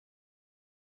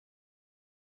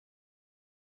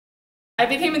I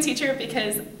became a teacher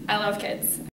because I love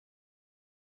kids.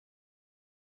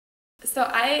 So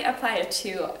I applied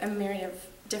to a myriad of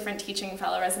different teaching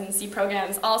fellow residency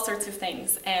programs, all sorts of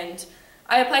things, and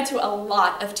I applied to a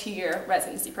lot of 2-year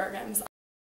residency programs.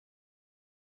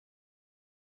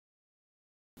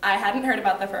 I hadn't heard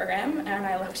about the program, and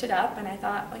I looked it up, and I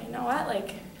thought, well, you know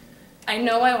what, I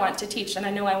know I want to teach, and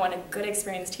I know I want a good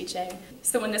experience teaching.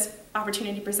 So when this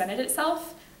opportunity presented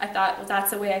itself, I thought, well,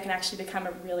 that's a way I can actually become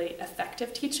a really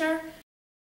effective teacher.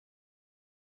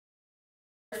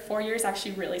 4 years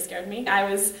actually really scared me. I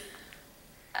was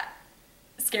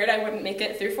scared I wouldn't make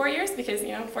it through 4 years because,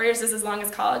 4 years is as long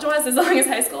as college was, as long as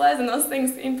high school was, and those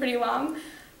things seem pretty long.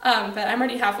 But I'm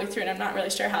already halfway through, and I'm not really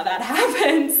sure how that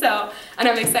happened. And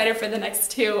I'm excited for the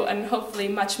next 2, and hopefully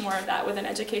much more of that within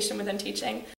education, within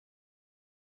teaching.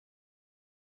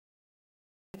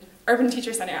 Urban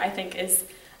Teacher Center, I think, is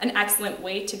an excellent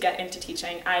way to get into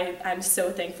teaching. I'm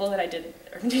so thankful that I did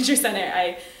Urban Teacher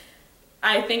Center.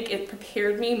 I think it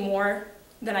prepared me more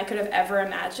than I could have ever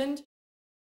imagined.